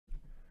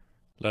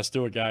Let's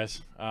do it,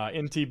 guys.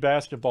 NT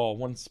Basketball,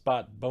 one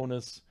spot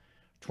bonus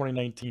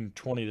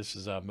 2019-20. This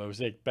is a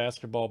Mosaic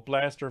Basketball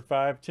Blaster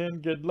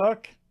 510. Good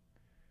luck.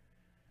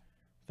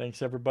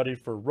 Thanks, everybody,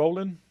 for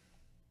rolling.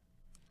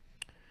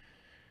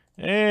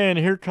 And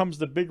here comes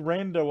the big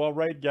rando. All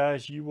right,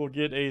 guys, you will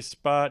get a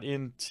spot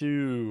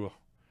into.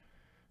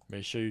 Let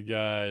me show you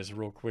guys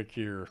real quick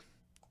here.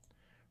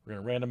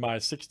 We're going to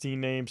randomize 16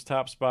 names.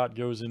 Top spot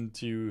goes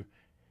into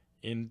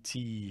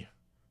NT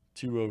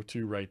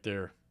 202 right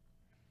there.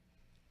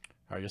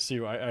 All right, you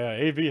see,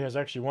 AV has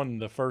actually won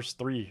the first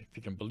three, if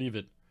you can believe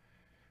it.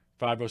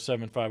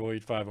 507,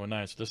 508,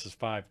 509. So this is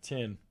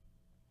 510.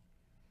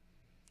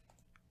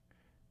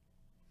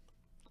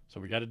 So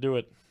we got to do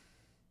it.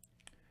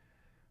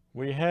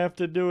 We have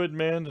to do it,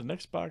 man. The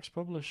next box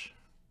publish.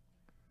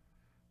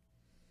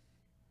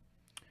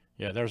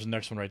 Yeah, there's the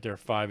next one right there,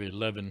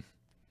 511.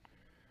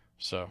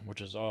 So,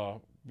 which is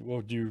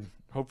we'll do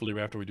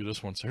hopefully after we do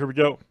this one. So here we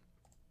go.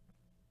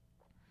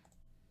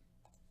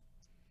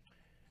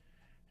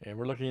 And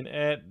we're looking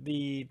at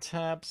the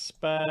top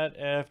spot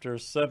after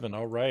 7.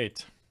 All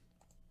right.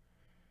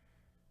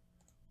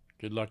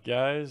 Good luck,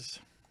 guys.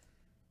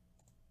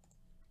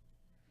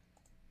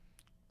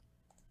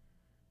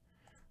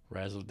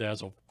 Razzle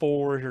Dazzle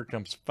 4. Here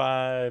comes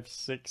 5,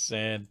 6,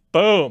 and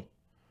boom.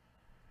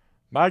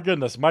 My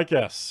goodness, Mike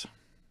S.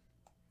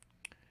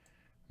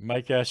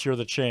 Mike S, you're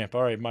the champ.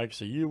 All right, Mike,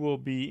 so you will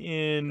be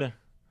in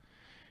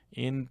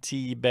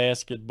NT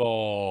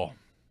Basketball.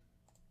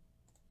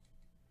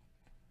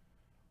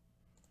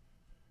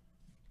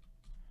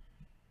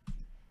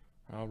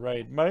 All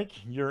right, Mike,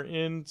 you're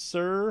in,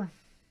 sir.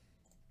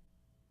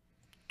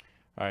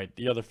 All right,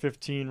 the other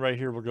 15 right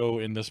here will go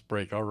in this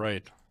break. All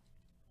right.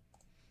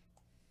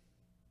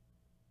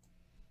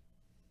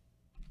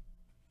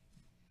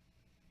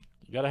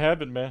 You got to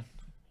have it, man.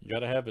 You got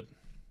to have it.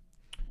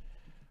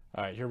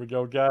 All right, here we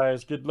go,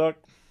 guys. Good luck.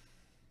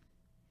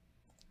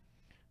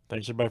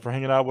 Thanks, everybody, for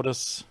hanging out with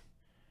us.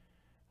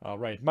 All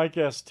right, Mike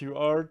S to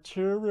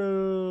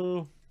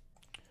Arturo.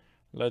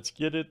 Let's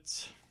get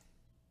it.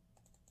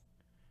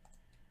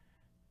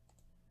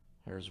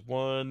 There's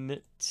 1,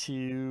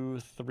 2,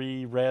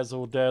 3,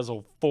 Razzle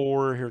Dazzle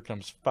 4. Here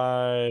comes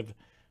 5,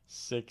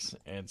 6,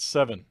 and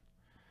 7.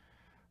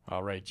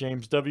 All right,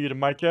 James W to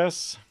Mike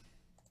S.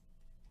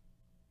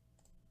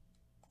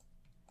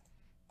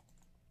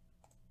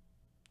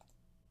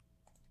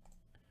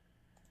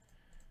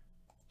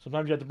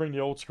 Sometimes you have to bring the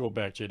old school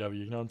back, JW.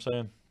 You know what I'm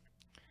saying?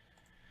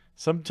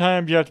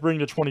 Sometimes you have to bring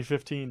the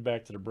 2015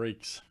 back to the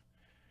breaks.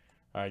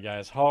 All right,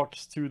 guys.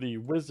 Hawks to the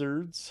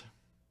Wizards.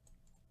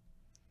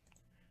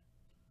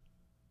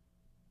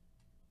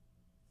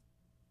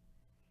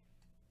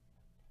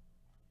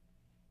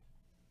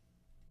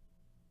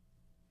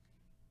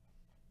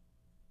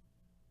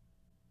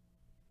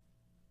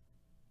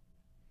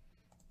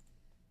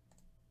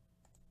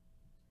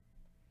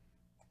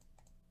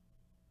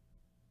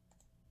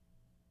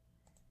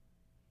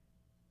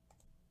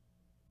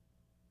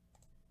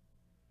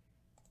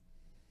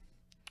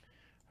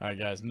 All right,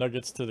 guys.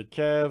 Nuggets to the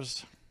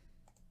Cavs.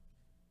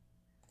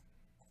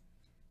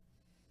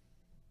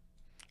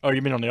 Oh,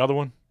 you mean on the other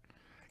one?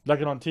 Like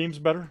it on teams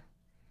better?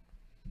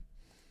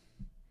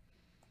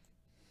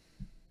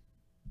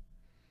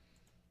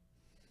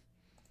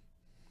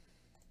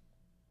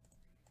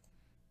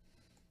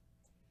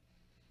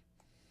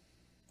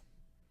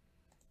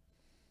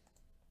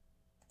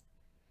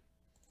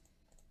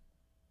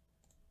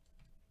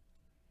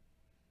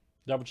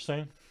 Is that what you're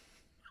saying?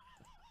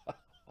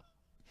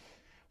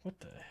 What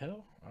the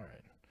hell? All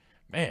right.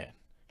 Man,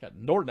 got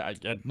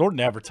Norton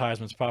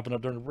advertisements popping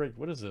up during the break.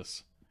 What is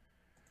this?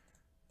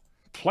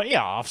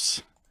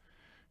 Playoffs?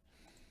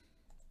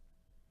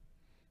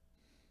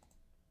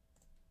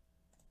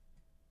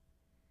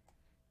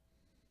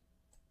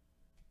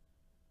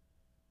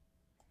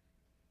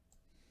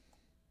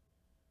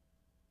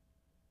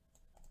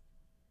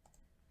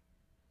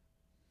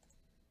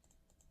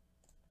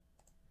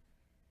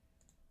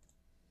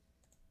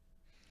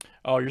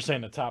 Oh, you're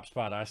saying the top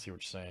spot. I see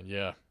what you're saying.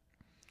 Yeah.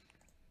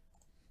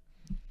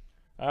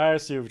 I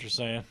see what you're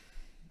saying.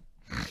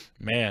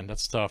 Man,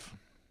 that's tough.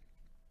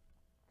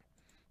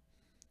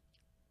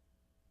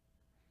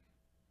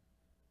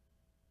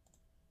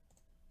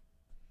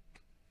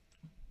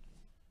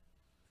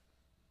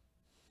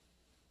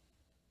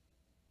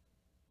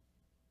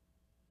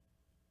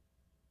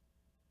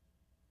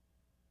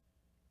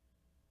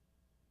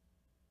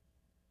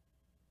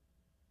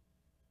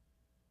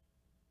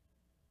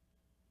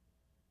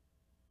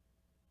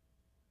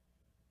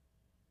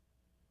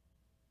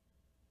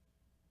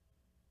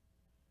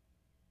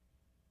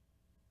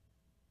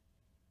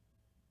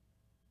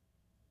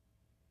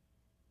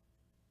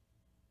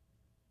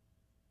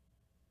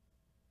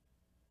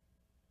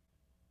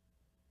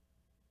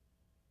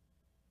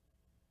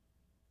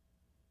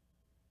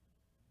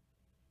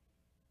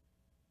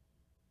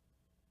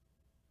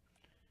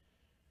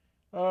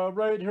 All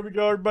right, here we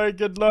go, everybody.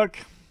 Good luck.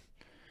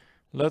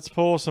 Let's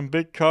pull some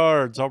big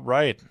cards. All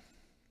right.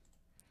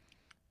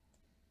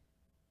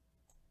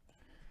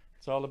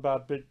 It's all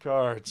about big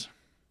cards.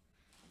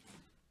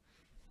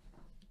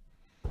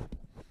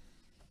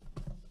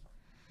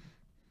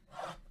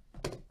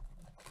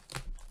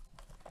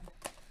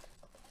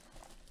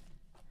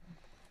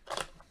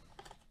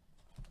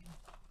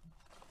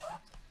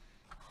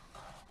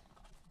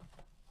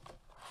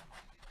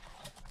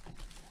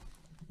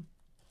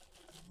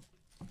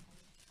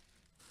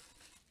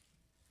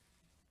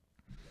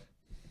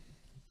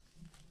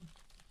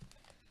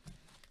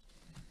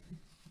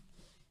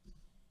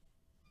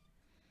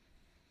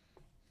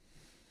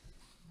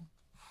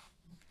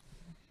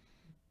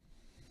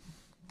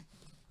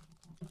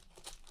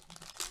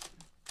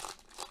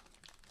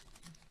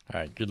 All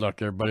right, good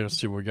luck, everybody. Let's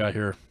see what we got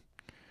here.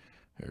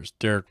 There's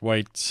Derek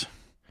White.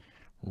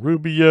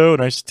 Rubio.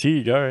 Nice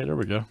Teague. All right, there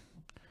we go.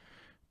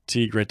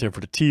 Teague right there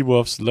for the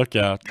T-Wolves. Look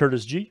out.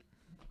 Curtis G.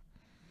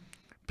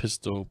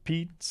 Pistol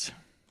Pete.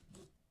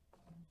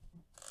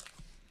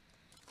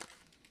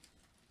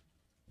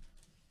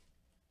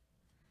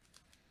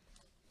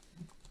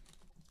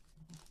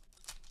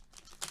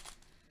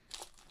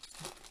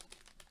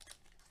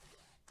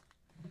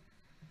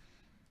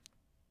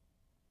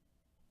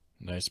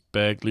 Nice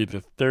Bagley the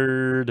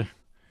third.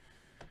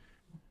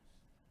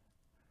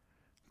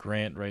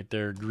 Grant right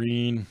there.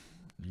 Green.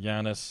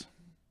 Giannis.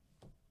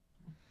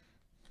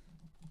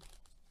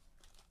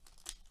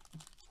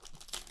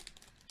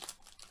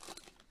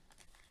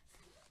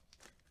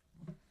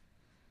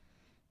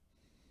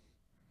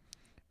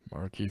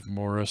 Markieff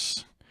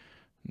Morris.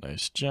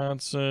 Nice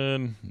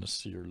Johnson.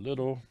 Nasir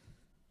Little.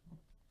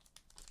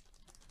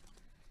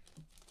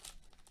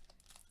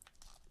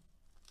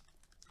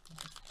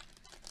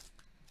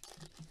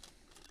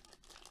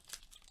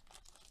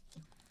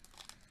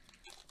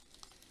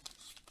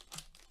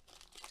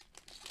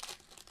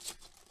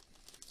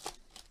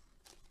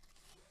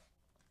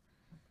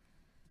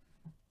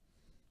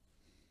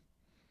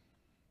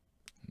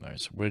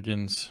 Nice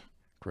Wiggins.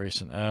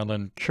 Grayson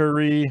Allen.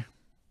 Curry.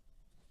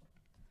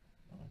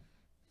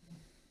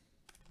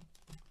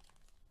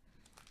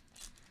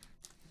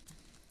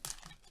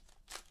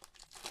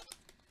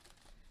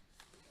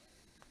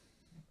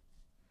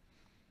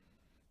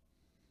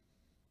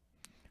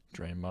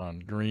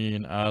 Draymond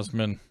Green,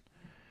 Osman.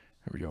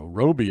 Here we go.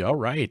 Roby, all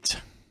right.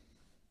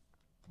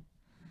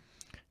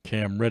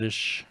 Cam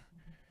Reddish,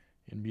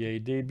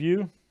 NBA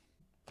debut.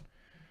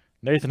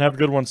 Nathan, have a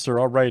good one, sir.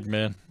 All right,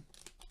 man.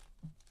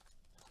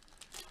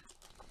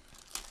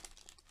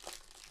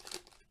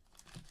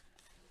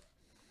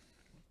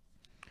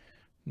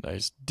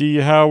 Nice D.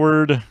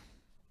 Howard.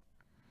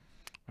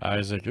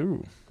 Isaac,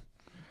 ooh.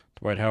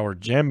 Dwight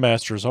Howard, Jam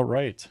Masters, all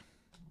right.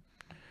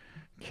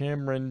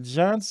 Cameron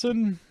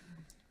Johnson.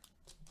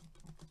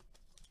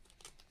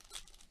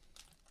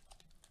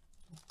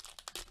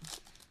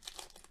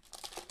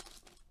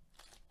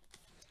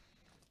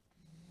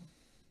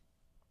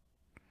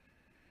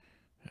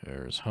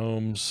 There's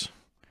Holmes.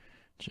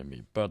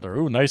 Jimmy Butler.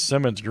 Ooh, nice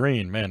Simmons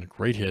green. Man,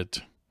 great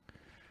hit.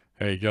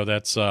 There you go.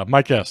 That's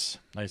Mike S.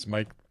 Nice,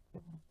 Mike.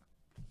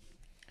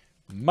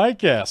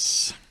 Mike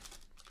S.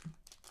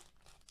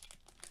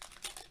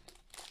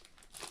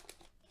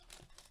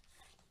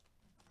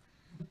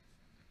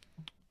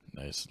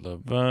 Nice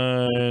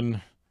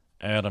Levine.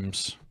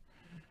 Adams.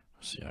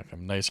 Siakam.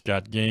 Nice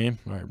got game.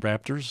 All right,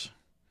 Raptors.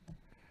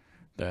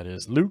 That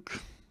is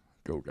Luke.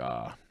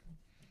 Goga.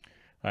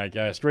 All right,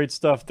 guys. Great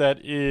stuff.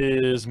 That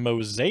is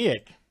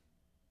Mosaic.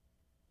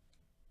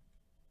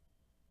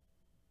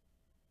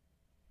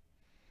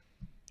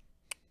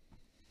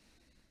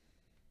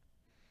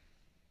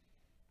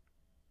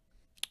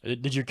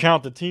 Did you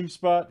count the team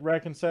spot,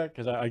 Rack and Sack?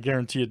 Because I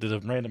guarantee you that the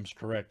random's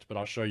correct, but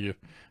I'll show you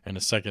in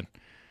a second.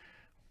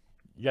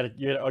 You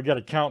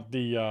gotta count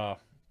the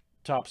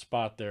top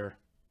spot there.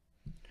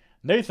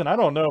 Nathan, I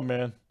don't know,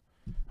 man.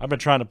 I've been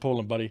trying to pull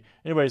him, buddy.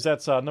 Anyways,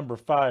 that's number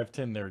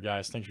 510 there,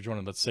 guys. Thanks for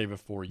joining. Let's save it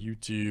for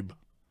YouTube.